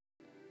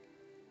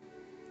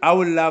I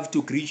would love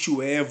to greet you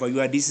wherever you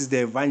are. This is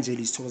the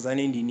Evangelist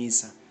Thokozani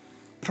Ndinisa.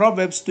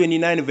 Proverbs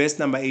 29 verse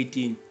number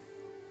 18.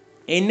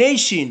 A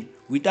nation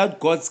without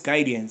God's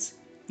guidance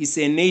is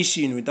a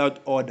nation without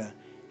order.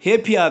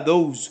 Happy are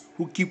those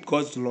who keep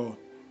God's law.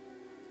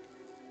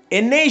 A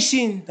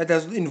nation that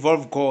does not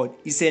involve God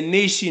is a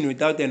nation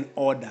without an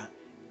order.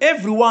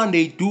 Everyone,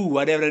 they do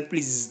whatever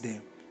pleases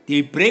them.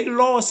 They break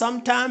law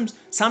sometimes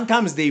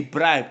they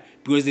bribe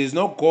because there's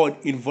no God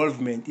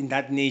involvement in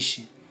that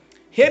nation.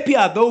 Happy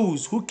are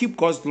those who keep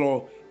God's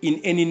law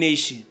in any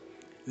nation.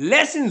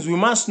 Lessons we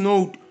must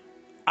note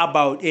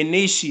about a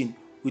nation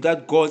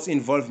without God's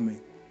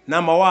involvement.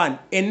 Number one,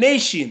 a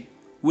nation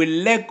will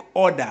lack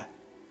order.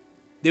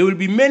 There will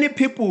be many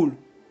people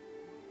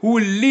who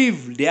will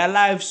live their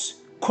lives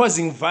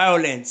causing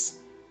violence.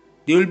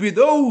 There will be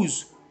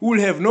those who will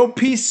have no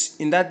peace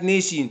in that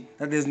nation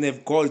that doesn't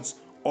have God's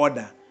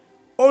order.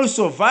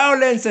 Also,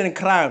 violence and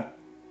crime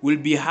will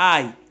be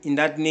high in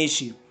that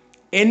nation.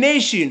 A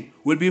nation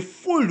will be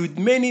full with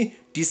many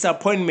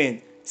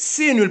disappointments.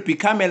 Sin will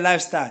become a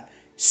lifestyle.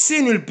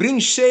 Sin will bring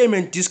shame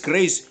and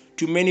disgrace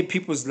to many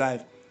people's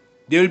lives.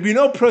 There will be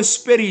no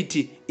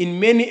prosperity in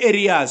many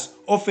areas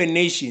of a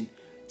nation.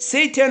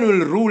 Satan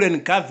will rule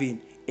and govern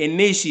a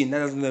nation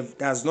that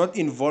does not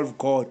involve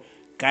God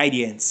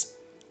guidance.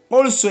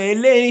 Also, a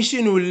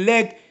nation will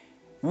lack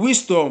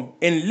wisdom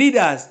and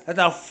leaders that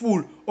are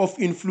full of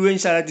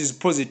influential that is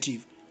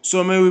positive.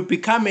 So may we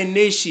become a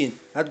nation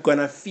that's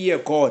gonna fear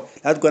God,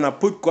 that's gonna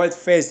put God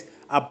first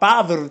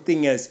above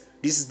everything else.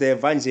 This is the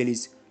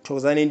Evangelist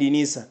Thokozani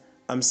Ndinisa.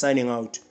 I'm signing out.